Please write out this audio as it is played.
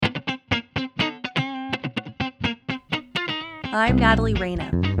I'm Natalie Reyna.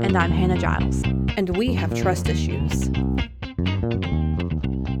 And I'm Hannah Giles. And we have trust issues.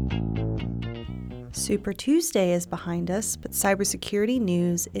 Super Tuesday is behind us, but cybersecurity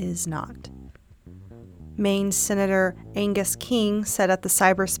news is not. Maine Senator Angus King said at the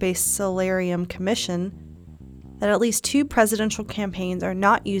Cyberspace Solarium Commission that at least 2 presidential campaigns are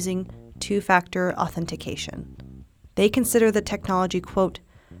not using two-factor authentication. They consider the technology, quote,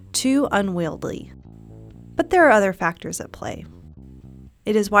 too unwieldy. But there are other factors at play.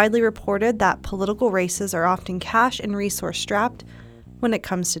 It is widely reported that political races are often cash and resource strapped when it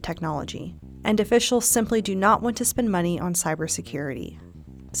comes to technology, and officials simply do not want to spend money on cybersecurity.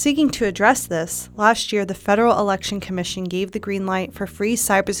 Seeking to address this, last year the Federal Election Commission gave the green light for free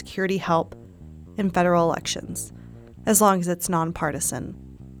cybersecurity help in federal elections, as long as it's nonpartisan.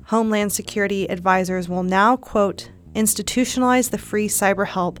 Homeland Security advisors will now, quote, institutionalize the free cyber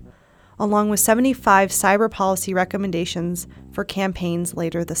help along with 75 cyber policy recommendations for campaigns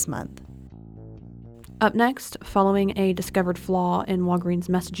later this month. Up next, following a discovered flaw in Walgreens'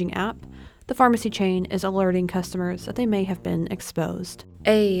 messaging app, the pharmacy chain is alerting customers that they may have been exposed.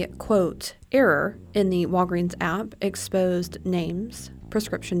 A, quote, error in the Walgreens app exposed names,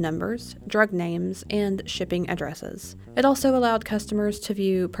 prescription numbers, drug names, and shipping addresses. It also allowed customers to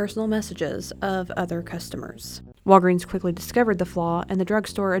view personal messages of other customers. Walgreens quickly discovered the flaw, and the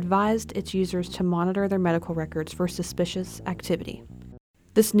drugstore advised its users to monitor their medical records for suspicious activity.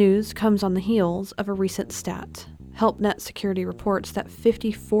 This news comes on the heels of a recent stat. HelpNet Security reports that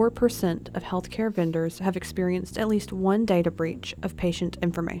 54% of healthcare vendors have experienced at least one data breach of patient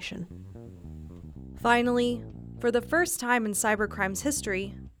information. Finally, for the first time in cybercrime's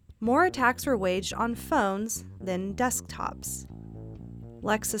history, more attacks were waged on phones than desktops.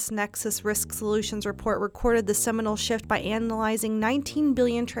 LexisNexis Risk Solutions report recorded the seminal shift by analyzing 19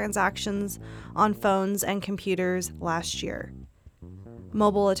 billion transactions on phones and computers last year.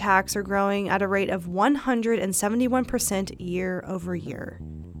 Mobile attacks are growing at a rate of 171% year over year.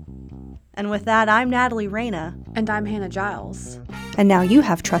 And with that, I'm Natalie Reyna. And I'm Hannah Giles. And now you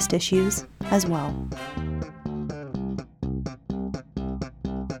have trust issues as well.